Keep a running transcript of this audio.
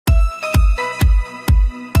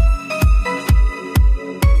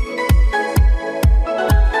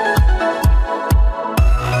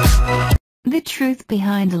truth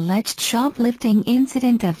behind alleged shoplifting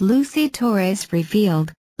incident of Lucy Torres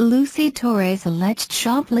revealed. Lucy Torres' alleged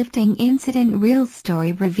shoplifting incident real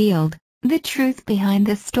story revealed. The truth behind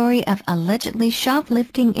the story of allegedly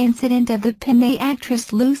shoplifting incident of the Pinay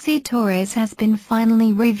actress Lucy Torres has been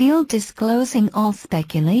finally revealed, disclosing all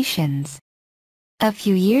speculations. A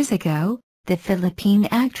few years ago, the Philippine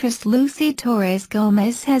actress Lucy Torres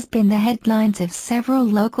Gomez has been the headlines of several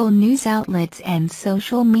local news outlets and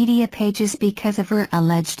social media pages because of her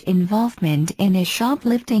alleged involvement in a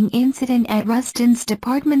shoplifting incident at Rustin's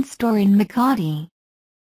department store in Makati.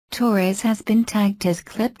 Torres has been tagged as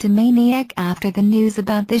kleptomaniac after the news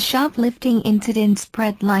about the shoplifting incident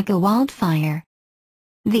spread like a wildfire.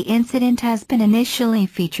 The incident has been initially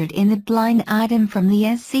featured in the blind item from the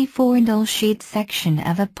SC4 Indol Sheet section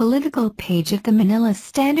of a political page of the Manila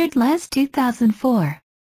Standard last 2004.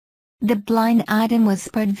 The blind item was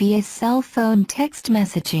spread via cell phone text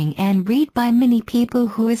messaging and read by many people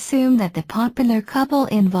who assumed that the popular couple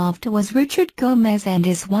involved was Richard Gomez and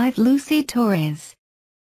his wife Lucy Torres.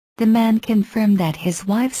 The man confirmed that his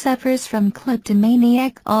wife suffers from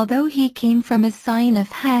kleptomaniac, although he came from a sign of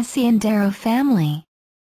haciendero family.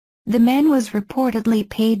 The man was reportedly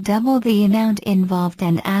paid double the amount involved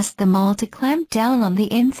and asked them all to clamp down on the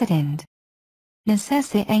incident.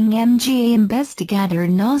 Nasasa ang mga investigador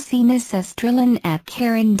na sinasastrilan at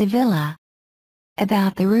Karen Davila.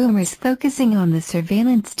 About the rumors focusing on the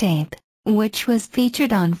surveillance tape, which was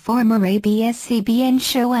featured on former ABS-CBN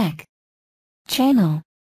Shoak channel.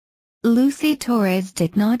 Lucy Torres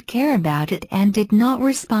did not care about it and did not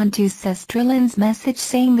respond to Sastrilan's message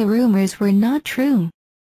saying the rumors were not true.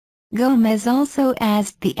 Gomez also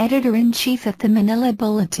asked the editor-in-chief of the Manila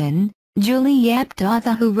Bulletin, Julie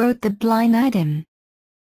Yap-Dotha, who wrote the blind item.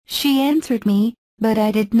 She answered me, but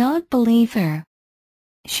I did not believe her.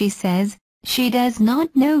 She says, she does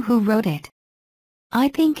not know who wrote it. I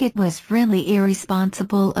think it was really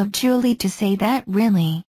irresponsible of Julie to say that,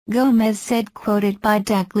 really, Gomez said, quoted by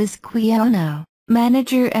Douglas Quiono,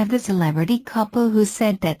 manager of the celebrity couple, who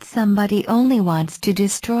said that somebody only wants to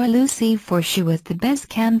destroy Lucy for she was the best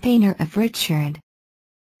campaigner of Richard.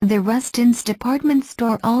 The Rustin's department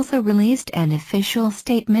store also released an official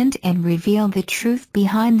statement and revealed the truth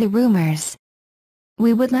behind the rumors.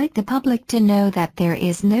 We would like the public to know that there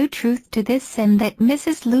is no truth to this and that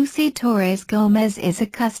Mrs. Lucy Torres Gomez is a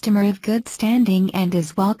customer of good standing and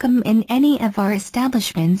is welcome in any of our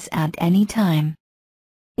establishments at any time.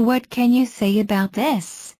 What can you say about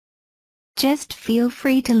this? Just feel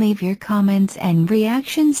free to leave your comments and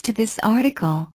reactions to this article.